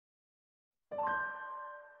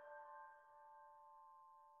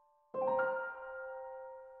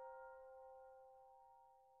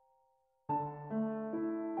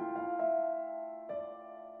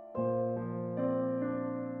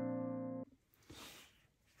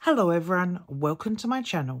Hello everyone, welcome to my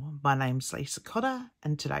channel. My name's Lisa Cotter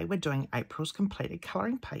and today we're doing April's completed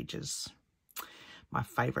colouring pages. My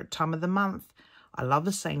favourite time of the month. I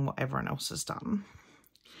love seeing what everyone else has done.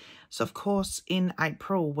 So of course in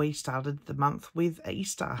April we started the month with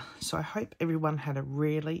Easter. So I hope everyone had a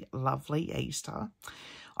really lovely Easter.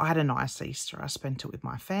 I had a nice Easter. I spent it with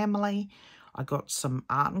my family. I got some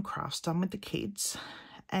art and crafts done with the kids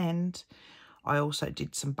and I also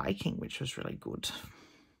did some baking, which was really good.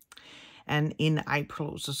 And in April,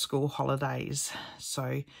 it was the school holidays.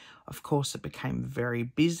 So, of course, it became very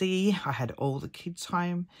busy. I had all the kids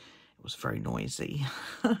home. It was very noisy.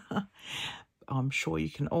 I'm sure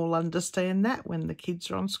you can all understand that when the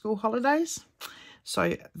kids are on school holidays.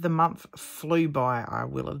 So, the month flew by, I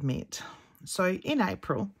will admit. So, in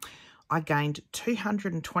April, I gained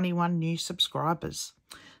 221 new subscribers.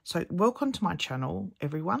 So, welcome to my channel,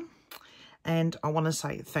 everyone. And I want to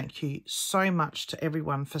say thank you so much to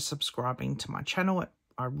everyone for subscribing to my channel.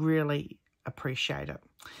 I really appreciate it.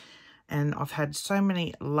 And I've had so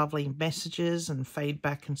many lovely messages and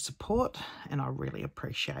feedback and support, and I really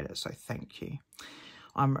appreciate it. So thank you.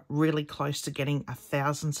 I'm really close to getting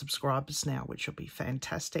 1,000 subscribers now, which will be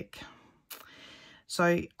fantastic.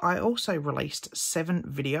 So I also released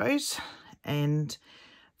 7 videos, and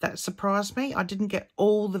that surprised me. I didn't get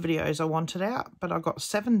all the videos I wanted out, but I got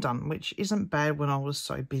 7 done, which isn't bad when I was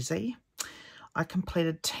so busy. I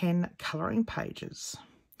completed 10 colouring pages.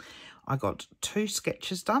 I got 2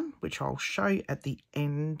 sketches done, which I'll show at the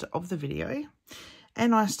end of the video.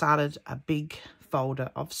 And I started a big folder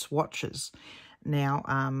of swatches. Now,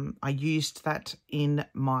 I used that in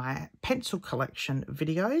my pencil collection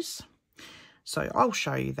videos. So I'll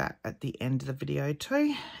show you that at the end of the video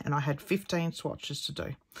too. And I had 15 swatches to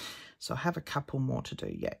do. So I have a couple more to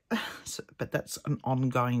do yet. But that's an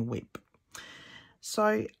ongoing whip.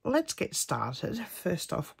 So let's get started.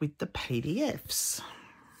 First off with the PDFs.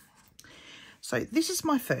 So this is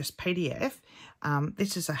my first PDF.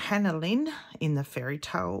 This is a Hannah Lynn in the fairy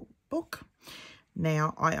tale book.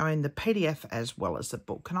 Now I own the PDF as well as the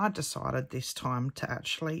book. And I decided this time to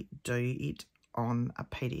actually do it on a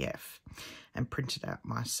PDF and print it out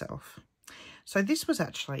myself. So this was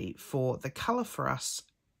actually for the Colour for Us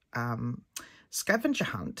scavenger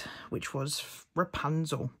hunt, which was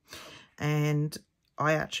Rapunzel. And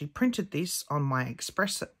I actually printed this on my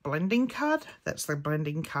Express blending card. That's the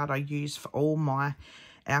blending card I use for all my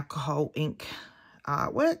alcohol ink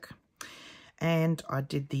artwork. And I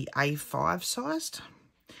did the A5 sized.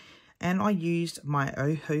 And I used my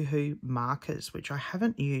Ohuhu markers, which I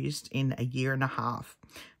haven't used in a year and a half.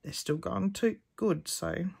 They're still going too good,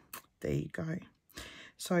 so there you go.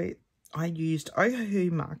 So I used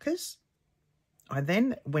Ohuhu markers. I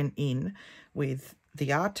then went in with the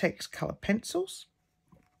Artex colour pencils,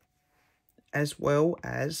 as well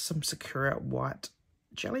as some Sakura white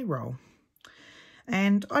jelly roll.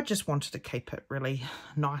 And I just wanted to keep it really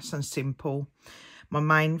nice and simple. My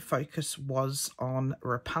main focus was on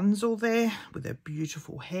Rapunzel there with her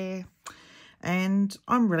beautiful hair. And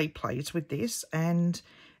I'm really pleased with this. And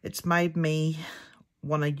it's made me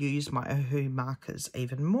want to use my Ohuhu markers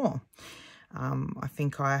even more. I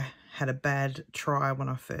think I had a bad try when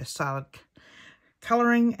I first started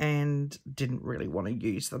colouring and didn't really want to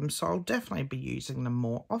use them. So I'll definitely be using them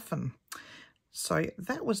more often. So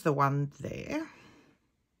that was the one there.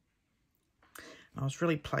 I was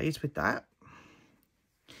really pleased with that.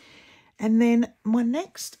 And then my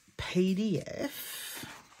next PDF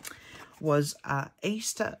was a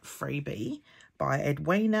Easter freebie by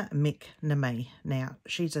Edwina McNamee. Now,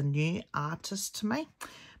 she's a new artist to me,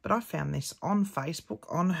 but I found this on Facebook,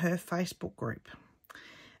 on her Facebook group.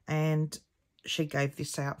 And she gave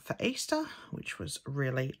this out for Easter, which was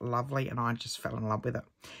really lovely, and I just fell in love with it.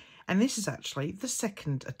 And this is actually the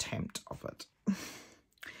second attempt of it.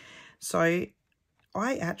 So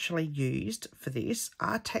I actually used for this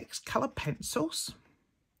Artex colour pencils.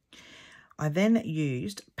 I then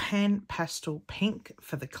used Pan Pastel Pink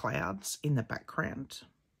for the clouds in the background.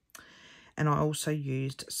 And I also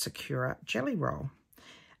used Sakura Jelly Roll,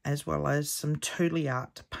 as well as some Tule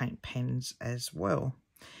Art paint pens as well.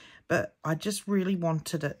 But I just really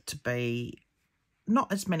wanted it to be not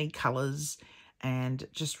as many colours and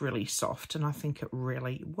just really soft, and I think it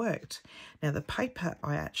really worked. Now, the paper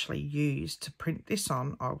I actually used to print this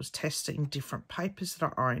on, I was testing different papers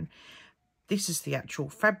that I own. This is the actual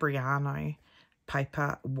Fabriano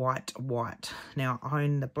paper, white. Now, I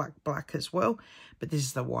own the black as well, but this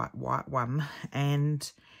is the white one.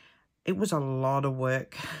 And it was a lot of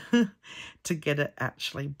work to get it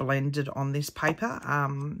actually blended on this paper.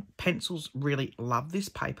 Pencils really love this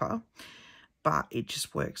paper, but it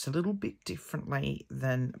just works a little bit differently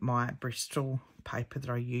than my Bristol paper that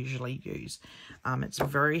I usually use. It's a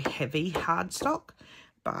very heavy cardstock,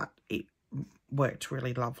 but it worked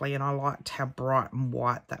really lovely, and I liked how bright and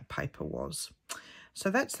white that paper was. So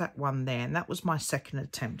that's that one there, and that was my second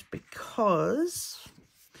attempt because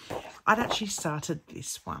I'd actually started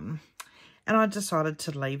this one and I decided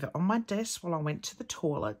to leave it on my desk while I went to the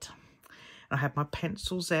toilet. I had my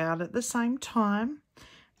pencils out at the same time,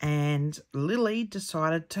 and Lily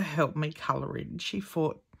decided to help me colour in. She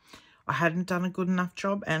thought I hadn't done a good enough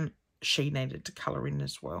job and she needed to colour in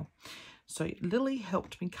as well. So Lily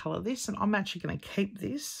helped me colour this, and I'm actually going to keep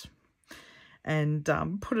this and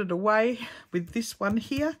put it away with this one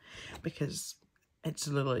here because it's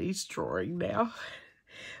Lily's drawing now.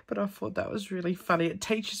 But I thought that was really funny. It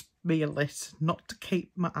teaches me a lesson not to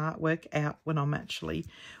keep my artwork out when I'm actually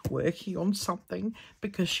working on something,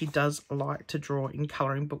 because she does like to draw in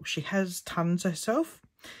colouring books. She has tons herself,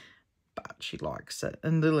 but she likes it.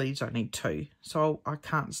 And Lily's only 2, so I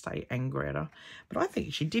can't stay angry at her. But I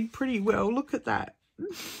think she did pretty well. Look at that.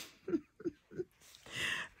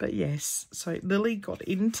 But yes, so Lily got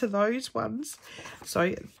into those ones.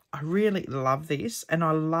 So I really love this, and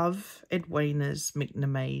I love Edwina's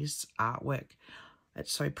Vietnamese artwork.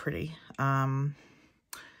 It's so pretty. Her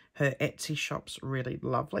Etsy shop's really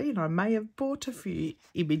lovely, and I may have bought a few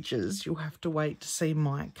images. You'll have to wait to see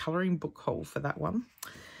my colouring book haul for that one.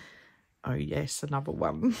 Oh yes, another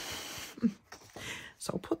one.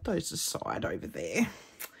 So I'll put those aside over there.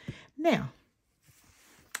 Now,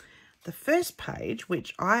 the first page,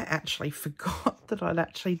 which I actually forgot that I'd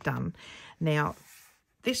actually done. Now,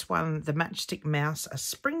 this one, The Matchstick Mouse, a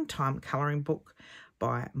Springtime Colouring Book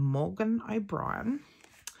by Morgan O'Brien,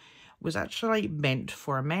 was actually meant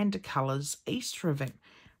for Amanda Colours' Easter event,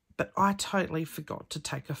 but I totally forgot to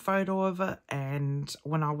take a photo of it, and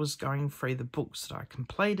when I was going through the books that I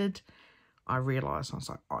completed, I realised, I was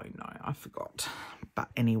like, oh no, I forgot. But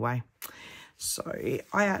anyway, so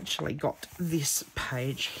I actually got this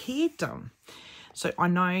page here done. So I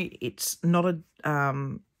know it's not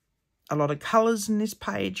a lot of colours in this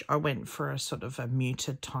page. I went for a sort of a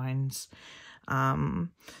muted tones.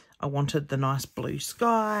 I wanted the nice blue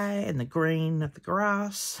sky and the green of the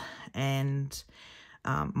grass, and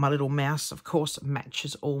my little mouse, of course,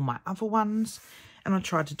 matches all my other ones. And I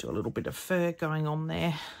tried to do a little bit of fur going on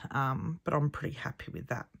there, but I'm pretty happy with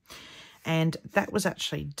that. And that was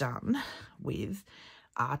actually done with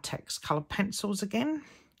Artex colour pencils again.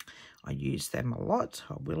 I use them a lot,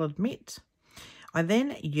 I will admit. I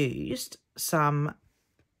then used some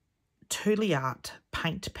Tule Art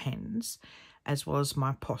paint pens, as well as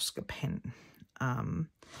my Posca pen,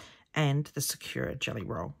 and the Sakura Jelly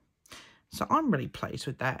Roll. So I'm really pleased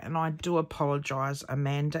with that, and I do apologise,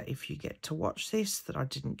 Amanda, if you get to watch this, that I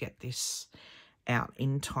didn't get this out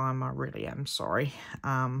in time. I really am sorry.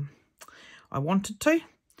 I wanted to,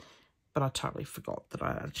 but I totally forgot that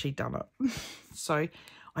I'd actually done it. So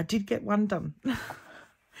I did get one done.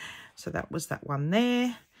 So that was that one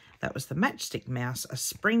there. That was The Matchstick Mouse, a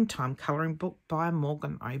Springtime Colouring Book by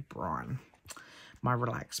Morgan O'Brien, my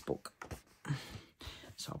relax book.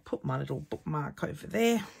 So I'll put my little bookmark over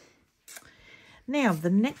there. Now, the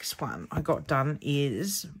next one I got done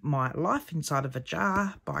is My Life Inside of a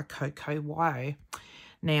Jar by Coco Wyo.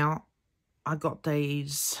 Now, I got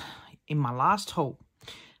these in my last haul,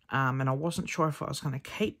 and I wasn't sure if I was going to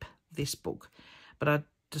keep this book, but I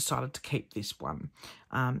decided to keep this one.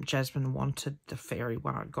 Jasmine wanted the fairy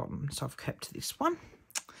one I'd gotten, so I've kept this one,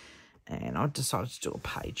 and I decided to do a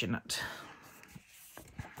page in it.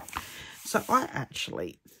 So I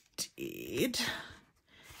actually did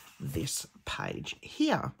this page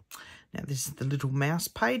here. Now, this is the little mouse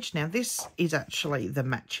page. Now, this is actually the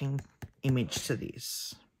matching image to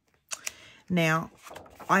this. Now,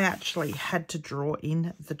 I actually had to draw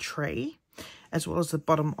in the tree, as well as the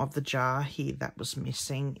bottom of the jar here that was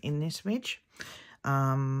missing in this image.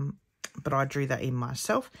 But I drew that in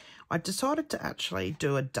myself. I decided to actually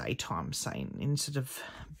do a daytime scene instead of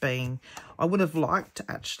being... I would have liked to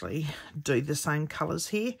actually do the same colours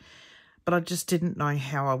here, but I just didn't know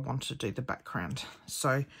how I wanted to do the background.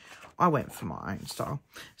 So I went for my own style.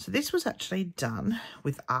 So this was actually done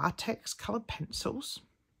with Artex coloured pencils.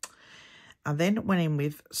 I then went in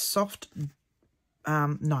with soft...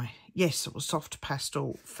 it was soft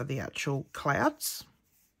pastel for the actual clouds.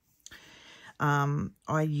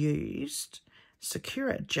 I used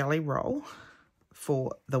Sakura Jelly Roll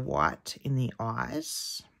for the white in the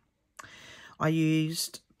eyes. I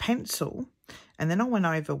used pencil, and then I went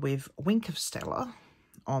over with Wink of Stella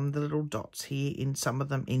on the little dots here, in some of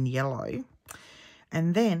them in yellow.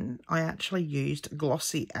 And then I actually used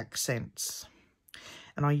glossy accents.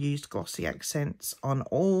 And I used glossy accents on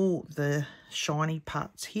all the shiny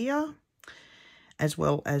parts here, as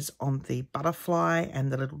well as on the butterfly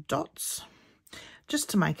and the little dots, just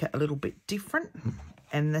to make it a little bit different.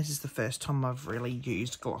 And this is the first time I've really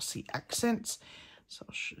used glossy accents. So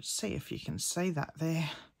I should see if you can see that there.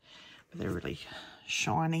 But they're really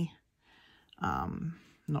shiny.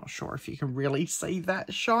 Not sure if you can really see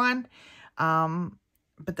that shine.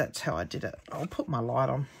 But that's how I did it. I'll put my light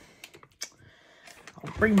on.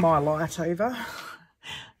 I'll bring my light over.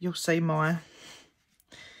 You'll see might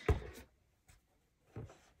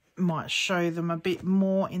show them a bit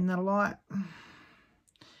more in the light.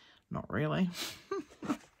 Not really.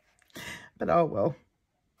 But oh well.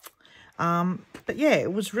 But yeah,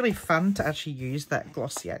 it was really fun to actually use that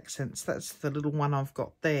glossy accents. That's the little one I've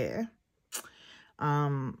got there.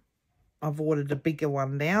 I've ordered a bigger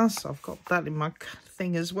one now, so I've got that in my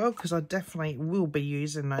thing as well, because I definitely will be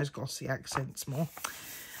using those glossy accents more.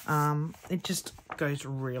 It just goes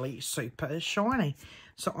really super shiny.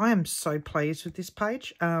 So I am so pleased with this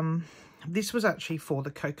page. This was actually for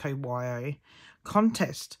the Coco YO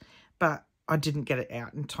contest, but I didn't get it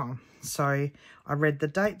out in time. So I read the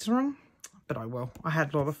dates wrong, but I will. I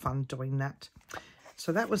had a lot of fun doing that.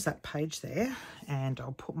 So that was that page there, and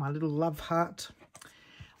I'll put my little love heart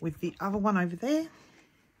with the other one over there.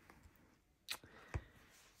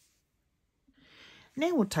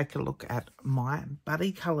 Now we'll take a look at my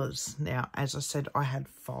buddy colours. Now, as I said, I had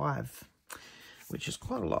 5, which is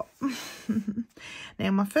quite a lot. Now,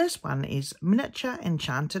 my first one is Miniature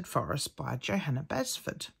Enchanted Forest by Johanna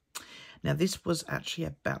Basford. Now, this was actually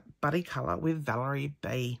about buddy colour with Valerie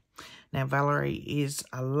B. Now, Valerie is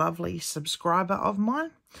a lovely subscriber of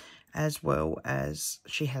mine, as well as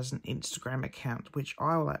she has an Instagram account, which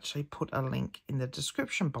I will actually put a link in the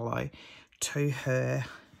description below to her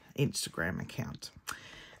Instagram account.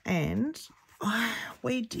 And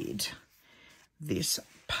we did this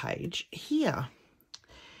page here.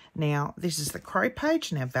 Now, this is the crow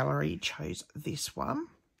page. Now, Valerie chose this one.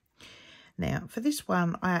 Now, for this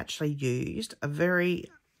one, I actually used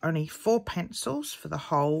only 4 pencils for the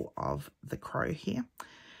whole of the crow here.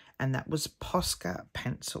 And that was Posca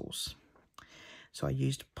pencils. So I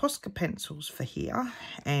used Posca pencils for here,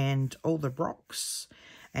 and all the rocks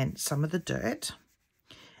and some of the dirt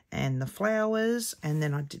and the flowers, and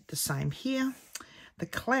then I did the same here. The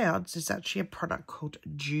clouds is actually a product called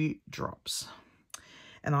Dew Drops,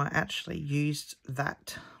 and I actually used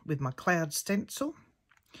that with my cloud stencil.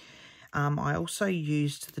 I also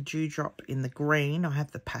used the dewdrop in the green. I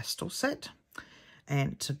have the pastel set,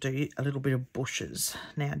 and to do a little bit of bushes.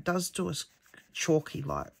 Now, it does do a chalky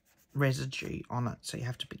like residue on it, so you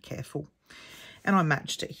have to be careful. And I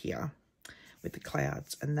matched it here with the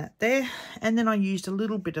clouds and that there. And then I used a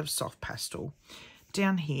little bit of soft pastel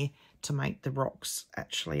down here to make the rocks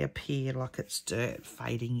actually appear like it's dirt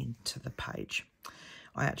fading into the page.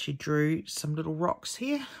 I actually drew some little rocks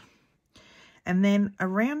here. And then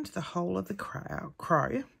around the whole of the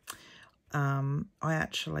crow, I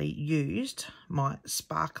actually used my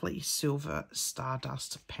Sparkly Silver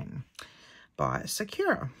Stardust pen by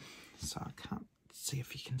Sakura. So I can't see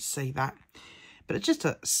if you can see that. But it's just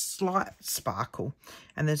a slight sparkle.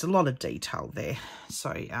 And there's a lot of detail there.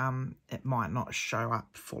 So it might not show up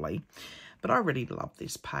fully. But I really love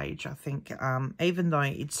this page. I think even though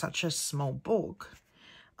it's such a small book,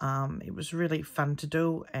 it was really fun to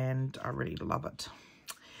do, and I really love it.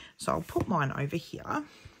 So I'll put mine over here,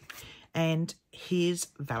 and here's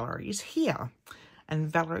Valerie's here.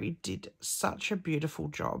 And Valerie did such a beautiful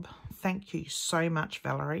job. Thank you so much,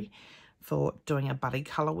 Valerie, for doing a buddy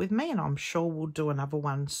colour with me, and I'm sure we'll do another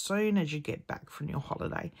one soon as you get back from your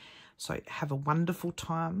holiday. So have a wonderful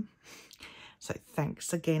time. So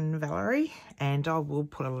thanks again, Valerie, and I will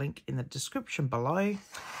put a link in the description below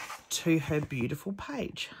to her beautiful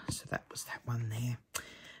page. So that was that one there.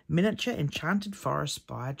 Miniature Enchanted Forest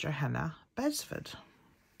by Johanna Basford.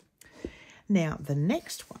 Now, the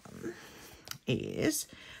next one is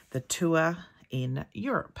the Tour in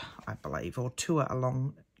Europe, I believe, or Tour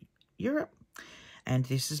Along Europe. And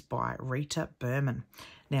this is by Rita Berman.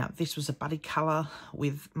 Now, this was a buddy colour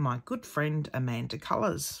with my good friend Amanda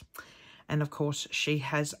Colours. And, of course, she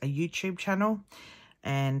has a YouTube channel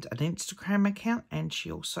and an Instagram account, and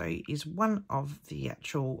she also is one of the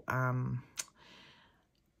actual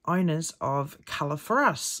owners of Colour for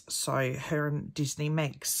Us, so her and Disney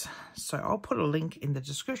Megs. So I'll put a link in the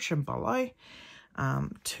description below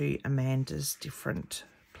to Amanda's different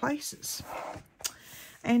places.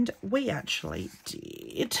 And we actually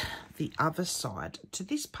did the other side to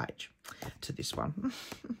this page, to this one.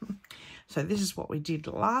 So this is what we did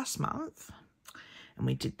last month, and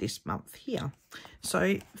we did this month here.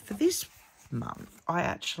 So for this month, I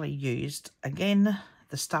actually used, again,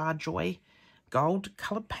 the Star Joy gold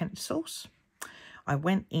coloured pencils. I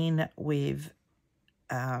went in with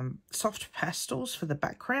soft pastels for the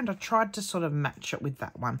background. I tried to sort of match it with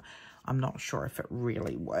that one. I'm not sure if it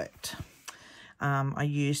really worked. I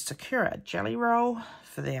used Sakura Jelly Roll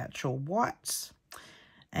for the actual whites,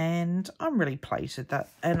 and I'm really pleased with that,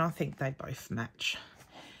 and I think they both match,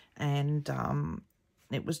 and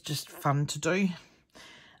it was just fun to do.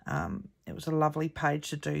 It was a lovely page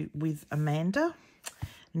to do with Amanda.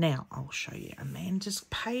 Now I'll show you Amanda's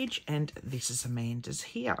page, and this is Amanda's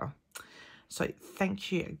here. So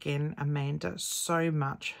thank you again, Amanda, so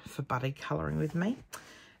much for buddy colouring with me.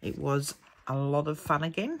 It was a lot of fun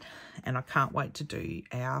again, and I can't wait to do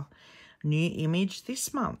our new image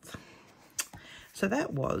this month. So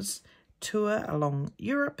that was Tour Along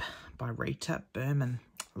Europe by Rita Berman.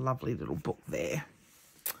 Lovely little book there.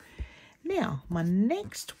 Now, my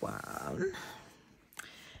next one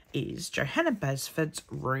is Johanna Basford's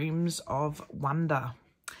Rooms of Wonder.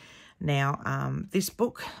 Now, this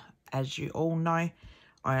book, as you all know,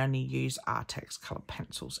 I only use Artex coloured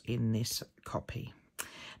pencils in this copy.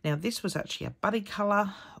 Now, this was actually a buddy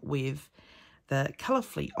colour with the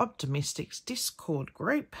Colourfully Optimistics Discord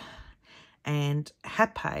group, and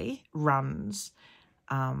Happy runs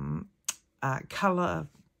a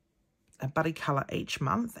buddy colour each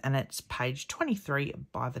month, and it's page 23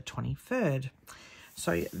 by the 23rd.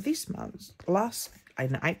 So this month,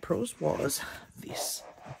 in April's, was this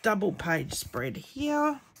double page spread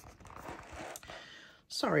here.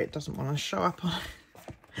 Sorry, it doesn't want to show up on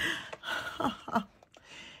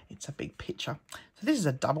it's a big picture. So this is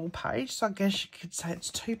a double page, so I guess you could say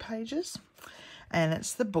it's 2 pages, and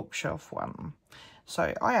it's the bookshelf one.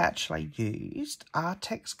 So I actually used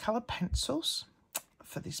Artex colour pencils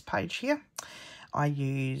for this page here. I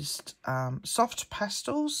used soft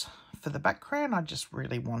pastels for the background. I just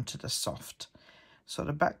really wanted a soft sort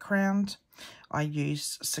of background. I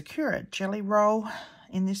used Sakura Jelly Roll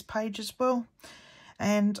in this page as well,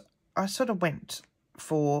 and I sort of went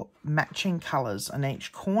for matching colours in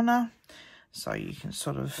each corner, so you can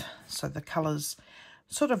sort of, so the colours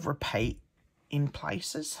sort of repeat in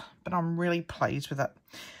places, but I'm really pleased with it.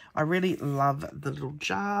 I really love the little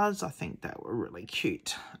jars. I think they were really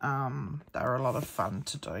cute. They were a lot of fun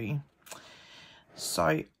to do.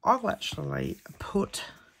 So I'll actually put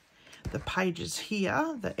the pages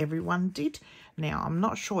here that everyone did. Now, I'm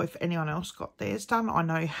not sure if anyone else got theirs done. I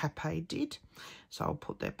know Happy did. So I'll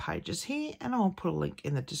put their pages here, and I'll put a link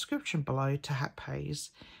in the description below to Happy's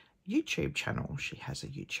YouTube channel. She has a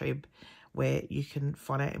YouTube where you can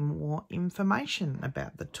find out more information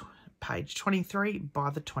about the page 23 by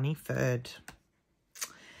the 23rd.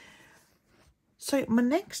 So my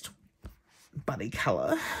next buddy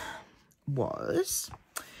colour was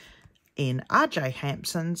in RJ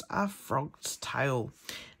Hampson's A Frog's Tale.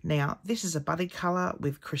 Now, this is a buddy colour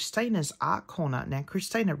with Christina's Art Corner. Now,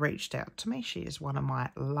 Christina reached out to me. She is one of my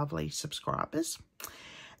lovely subscribers.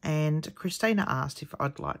 And Christina asked if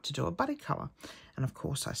I'd like to do a buddy colour. And, of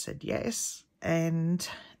course, I said yes. And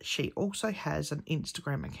she also has an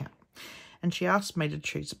Instagram account. And she asked me to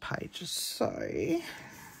choose a page. So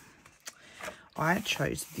I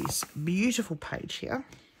chose this beautiful page here.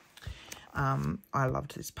 I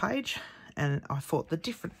loved this page, and I thought the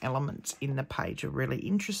different elements in the page are really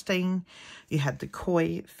interesting. You had the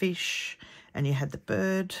koi fish, and you had the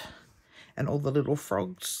bird, and all the little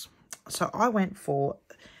frogs. So I went for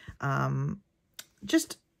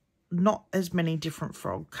just not as many different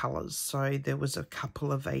frog colours. So there was a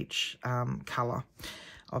couple of each colour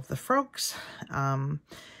of the frogs.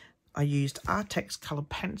 I used Artex coloured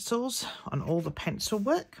pencils on all the pencil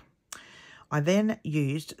work. I then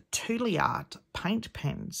used Touliard paint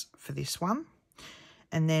pens for this one.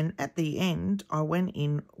 And then at the end, I went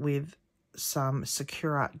in with some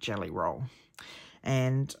Sakura Jelly Roll.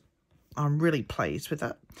 And I'm really pleased with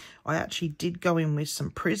it. I actually did go in with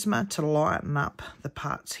some Prisma to lighten up the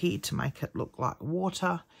parts here to make it look like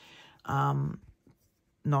water.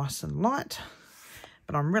 Nice and light.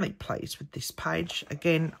 But I'm really pleased with this page.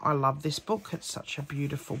 Again, I love this book. It's such a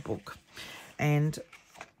beautiful book. And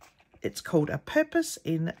it's called A Purpose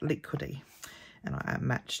in Liquidy. And I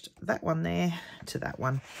matched that one there to that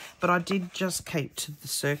one. But I did just keep to the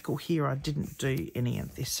circle here. I didn't do any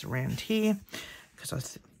of this around here because I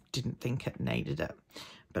didn't think it needed it.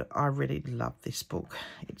 but I really love this book.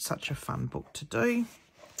 It's such a fun book to do.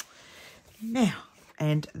 Now,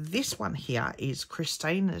 and this one here is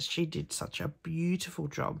Christina's. She did such a beautiful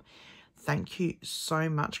job. Thank you so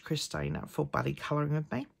much, Christina, for buddy colouring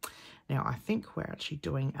with me. Now, I think we're actually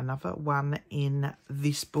doing another one in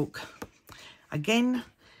this book again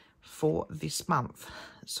for this month.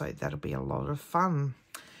 So that'll be a lot of fun.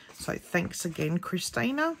 So thanks again,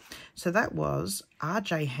 Christina. So that was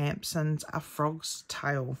R.J. Hampson's A Frog's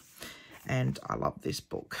Tale. And I love this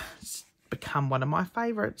book. It's become one of my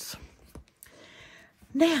favourites.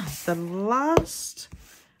 Now, the last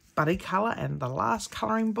buddy colour and the last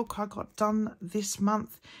colouring book I got done this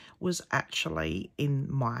month was actually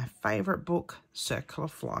in my favourite book, Circle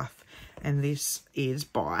of Life. And this is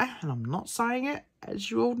by, and I'm not saying it,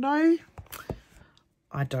 as you all know,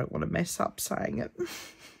 I don't want to mess up saying it.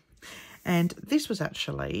 And this was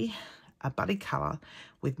actually a buddy colour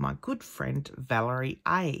with my good friend Valerie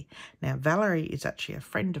A. Now, Valerie is actually a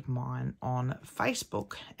friend of mine on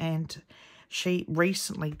Facebook, and she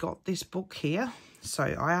recently got this book here. So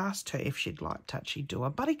I asked her if she'd like to actually do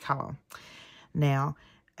a buddy colour. Now,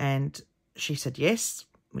 and she said yes,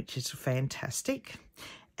 which is fantastic.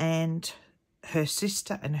 And her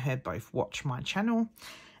sister and her both watch my channel,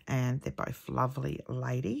 and they're both lovely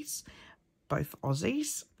ladies, both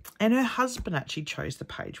Aussies. And her husband actually chose the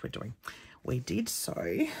page we're doing. We did so.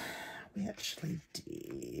 We actually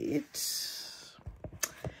did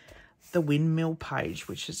the windmill page,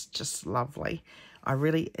 which is just lovely. I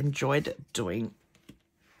really enjoyed doing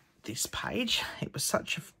this page. It was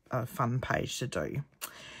such a fun page to do.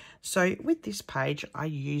 So with this page, I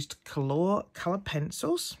used colour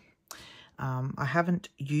pencils. I haven't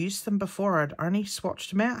used them before. I'd only swatched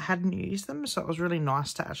them out, hadn't used them, so it was really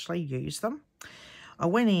nice to actually use them. I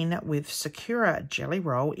went in with Sakura Jelly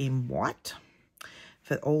Roll in white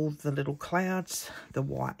for all the little clouds, the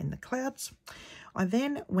white in the clouds. I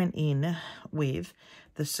then went in with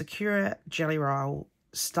the Sakura Jelly Roll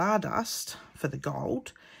Stardust for the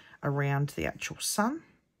gold around the actual sun.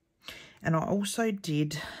 And I also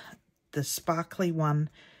did the sparkly one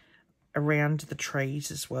around the trees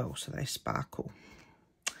as well, so they sparkle.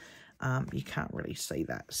 You can't really see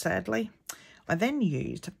that, sadly. I then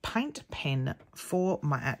used a paint pen for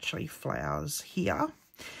my actually flowers here.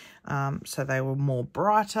 So they were more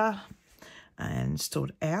brighter and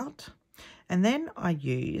stood out. And then I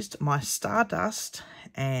used my Stardust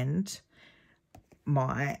and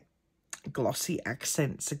my glossy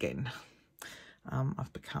accents again.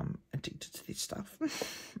 I've become addicted to this stuff.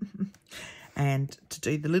 And to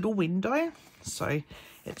do the little window, so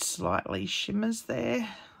it slightly shimmers there.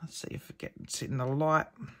 Let's see if it gets in the light.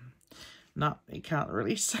 No, you can't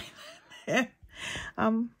really see that there.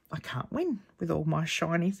 I can't win with all my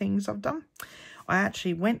shiny things I've done. I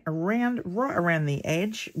actually went around, right around the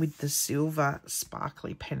edge with the silver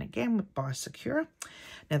sparkly pen again by Sakura.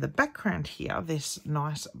 Now the background here, this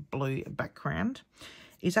nice blue background,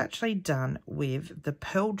 is actually done with the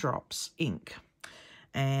Pearl Drops ink.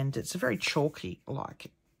 And it's a very chalky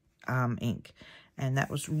like ink. And that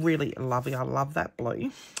was really lovely. I love that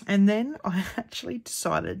blue. And then I actually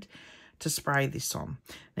decided to spray this on.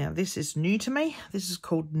 Now, this is new to me. This is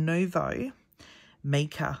called Nuvo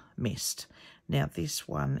Mika Mist. Now, this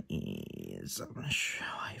one is, I'm not sure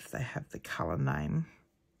if they have the colour name,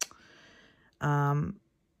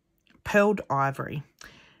 Pearled Ivory.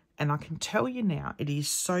 And I can tell you now, it is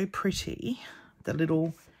so pretty, the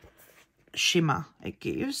little shimmer it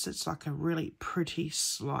gives. It's like a really pretty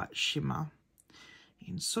slight shimmer. You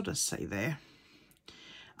can sort of see there.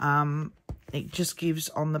 It just gives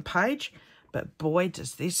on the page, but boy,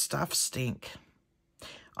 does this stuff stink.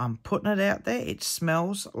 I'm putting it out there. It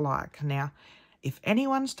smells like, now, if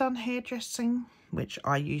anyone's done hairdressing, which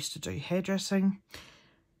I used to do hairdressing,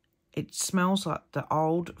 it smells like the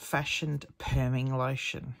old-fashioned perming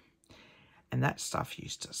lotion. And that stuff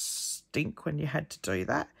used to stink when you had to do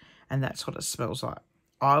that. And that's what it smells like.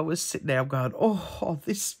 I was sitting there going, oh,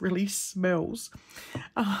 this really smells.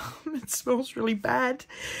 It smells really bad.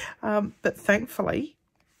 But thankfully,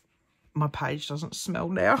 my page doesn't smell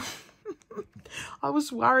now. I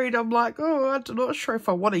was worried. I'm like, oh, I'm not sure if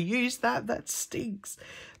I want to use that. That stinks.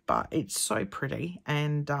 But it's so pretty.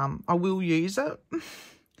 And I will use it.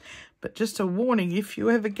 But just a warning, if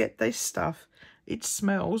you ever get this stuff, it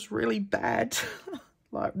smells really bad.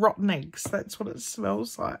 Like rotten eggs. That's what it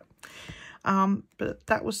smells like. But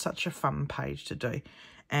that was such a fun page to do,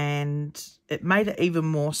 and it made it even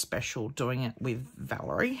more special doing it with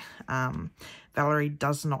Valerie. Valerie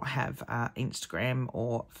does not have Instagram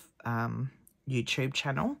or YouTube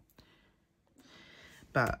channel,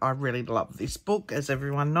 But I really love this book, as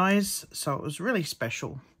everyone knows, so it was really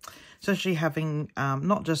special. Especially having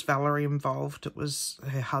not just Valerie involved, it was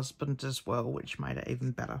her husband as well, which made it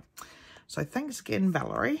even better. So thanks again,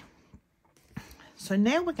 Valerie. So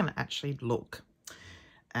now we're going to actually look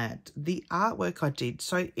at the artwork I did.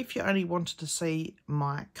 So if you only wanted to see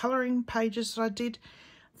my colouring pages that I did,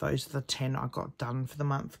 those are the 10 I got done for the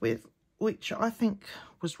month with, which I think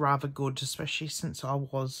was rather good, especially since I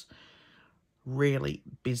was really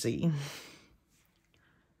busy.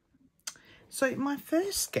 So my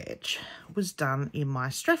first sketch was done in my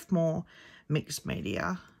Strathmore mixed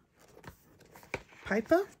media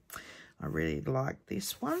paper. I really like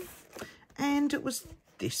this one, and it was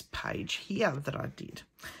this page here that I did.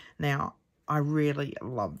 Now I really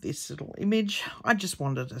love this little image. I just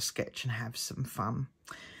wanted to sketch and have some fun.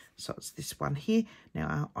 So it's this one here.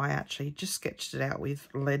 Now, I actually just sketched it out with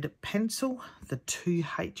lead pencil, the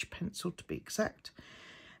 2H pencil to be exact.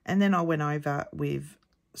 And then I went over with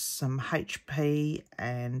some HP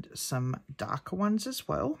and some darker ones as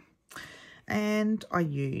well. And I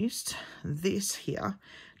used this here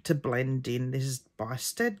to blend in. This is by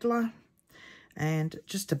Stedler. And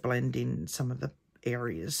just to blend in some of the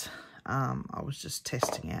areas. I was just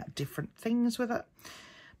testing out different things with it.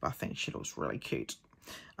 But I think she looks really cute.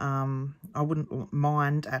 I wouldn't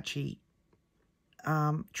mind actually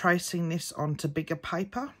tracing this onto bigger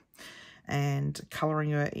paper and colouring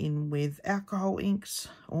her in with alcohol inks,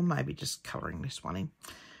 or maybe just colouring this one in.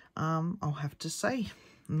 I'll have to see.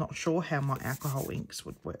 I'm not sure how my alcohol inks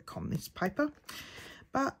would work on this paper,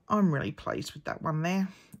 but I'm really pleased with that one there.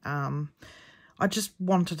 I just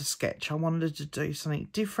wanted to sketch. I wanted to do something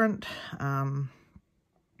different. I've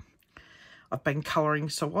been colouring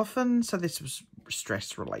so often, so this was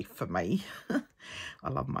stress relief for me. I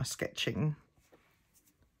love my sketching.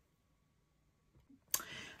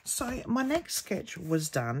 So my next sketch was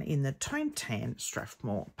done in the Tone Tan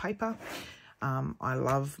Strathmore paper. I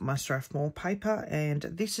love my Strathmore paper, and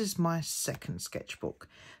this is my second sketchbook.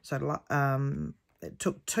 So it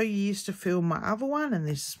took 2 years to fill my other one, and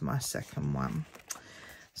this is my second one.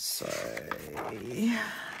 So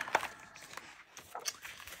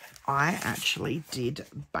I actually did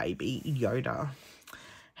Baby Yoda.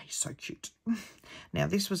 He's so cute. Now,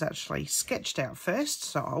 this was actually sketched out first,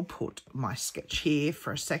 so I'll put my sketch here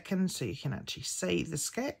for a second so you can actually see the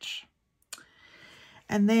sketch.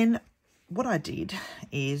 And then what I did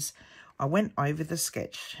is I went over the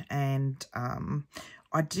sketch, and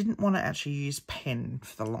I didn't want to actually use pen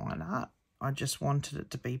for the line art. I just wanted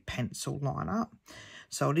it to be pencil line art.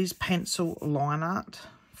 So it is pencil line art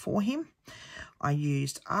for him. I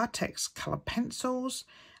used Artex colour pencils,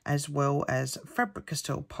 as well as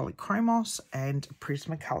Faber-Castell Polychromos and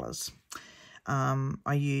Prismacolors.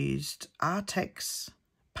 I used Artex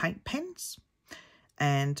paint pens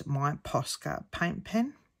and my Posca paint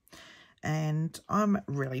pen, and I'm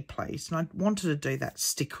really pleased. And I wanted to do that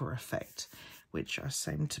sticker effect, which I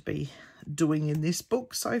seem to be doing in this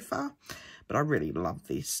book so far, but I really love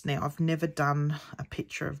this. Now, I've never done a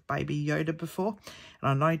picture of Baby Yoda before,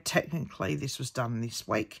 and I know technically this was done this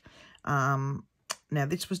week. Now,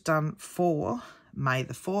 this was done for May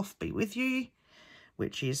the 4th be with you,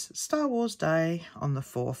 which is Star Wars Day on the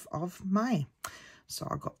 4th of May. So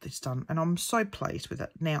I got this done, and I'm so pleased with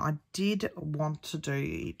it. Now, I did want to do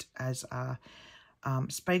it as a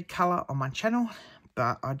speed colour on my channel,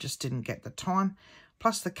 but I just didn't get the time.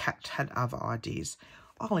 Plus, the cat had other ideas.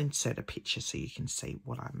 I'll insert a picture so you can see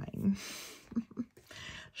what I mean.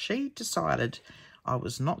 She decided I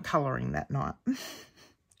was not colouring that night.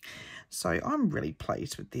 So I'm really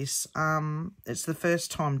pleased with this. It's the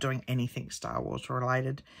first time doing anything Star Wars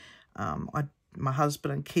related. My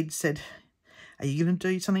husband and kids said, "Are you going to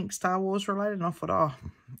do something Star Wars related?" And I thought, oh,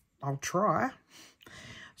 I'll try.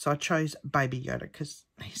 So I chose Baby Yoda because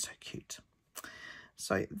he's so cute.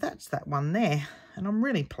 So that's that one there, and I'm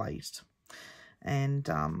really pleased. And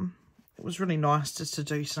it was really nice just to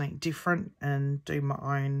do something different and do my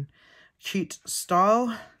own cute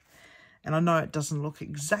style. And I know it doesn't look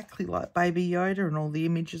exactly like Baby Yoda and all the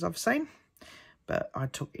images I've seen, but I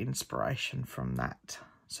took inspiration from that.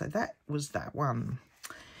 So that was that one.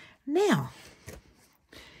 Now,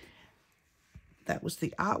 that was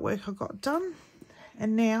the artwork I got done.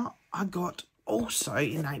 And now I got also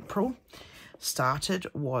in April started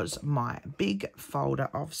was my big folder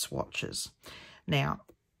of swatches. Now,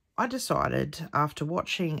 I decided after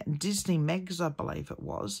watching Disney Megs, I believe it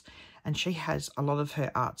was, and she has a lot of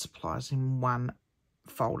her art supplies in one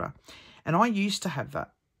folder. And I used to have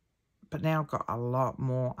that, but now I've got a lot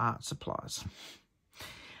more art supplies.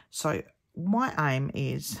 So my aim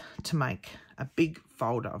is to make a big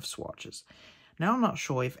folder of swatches. Now, I'm not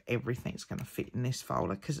sure if everything's going to fit in this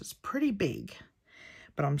folder because it's pretty big,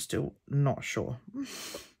 but I'm still not sure.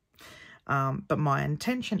 But my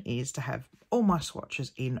intention is to have all my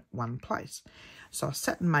swatches in one place. So I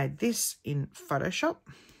sat and made this in Photoshop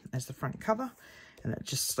as the front cover, and it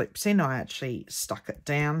just slips in. I actually stuck it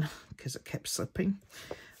down because it kept slipping,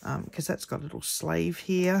 because that's got a little sleeve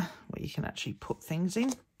here where you can actually put things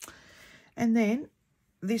in. And then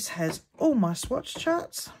this has all my swatch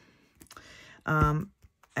charts,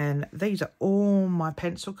 and these are all my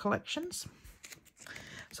pencil collections.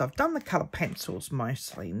 So I've done the colour pencils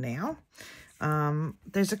mostly now.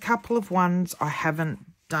 There's a couple of ones I haven't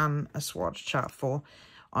done a swatch chart for.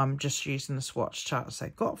 I'm just using the swatch charts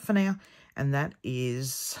they've got for now, and that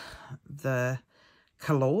is the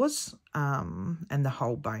Colors and the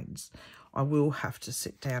Holbeins. I will have to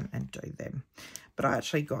sit down and do them. But I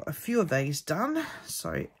actually got a few of these done,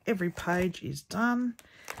 so every page is done,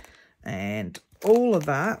 and all of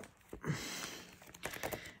that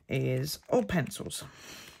is all pencils.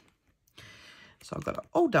 So I've got it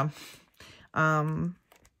all done. And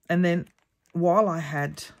then while I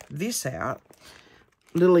had this out,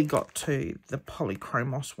 Lily got to the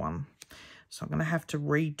polychromos one. So I'm going to have to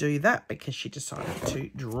redo that because she decided to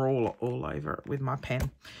draw all over it with my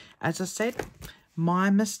pen. As I said, my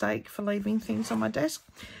mistake for leaving things on my desk.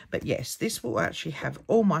 But yes, this will actually have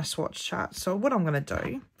all my swatch charts. So what I'm going to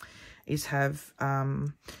do is have,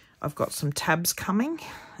 I've got some tabs coming.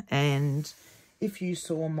 And if you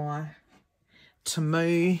saw my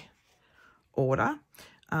Temu order,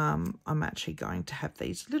 I'm actually going to have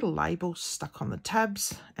these little labels stuck on the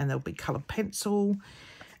tabs, and there'll be coloured pencil.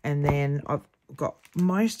 And then I've got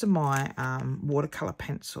most of my watercolour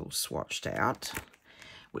pencils swatched out,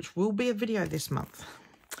 which will be a video this month.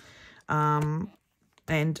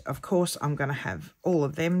 And of course, I'm going to have all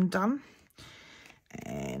of them done.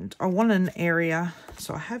 And I want an area,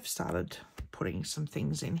 so I have started putting some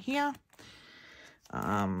things in here.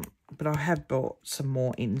 But I have bought some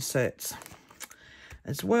more inserts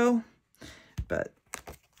as well. But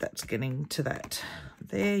that's getting to that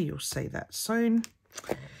there. You'll see that soon.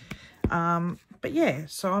 But yeah,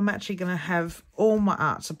 so I'm actually going to have all my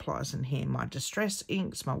art supplies in here. My distress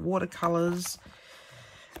inks, my watercolours,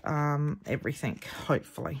 everything,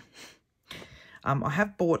 hopefully. I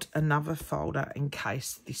have bought another folder in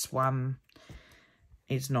case this one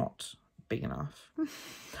is not big enough.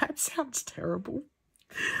 That sounds terrible.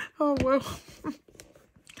 Oh, well.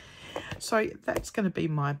 So that's going to be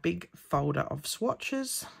my big folder of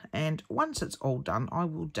swatches. And once it's all done, I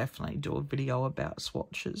will definitely do a video about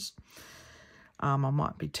swatches. I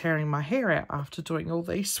might be tearing my hair out after doing all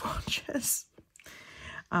these swatches.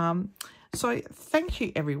 So thank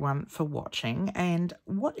you everyone for watching. And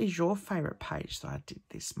what is your favourite page that I did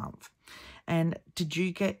this month? And did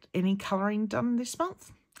you get any colouring done this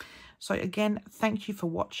month? So again, thank you for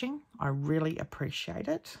watching. I really appreciate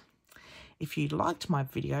it. If you liked my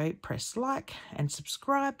video, press like and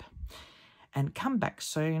subscribe, and come back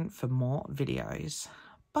soon for more videos.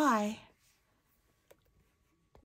 Bye.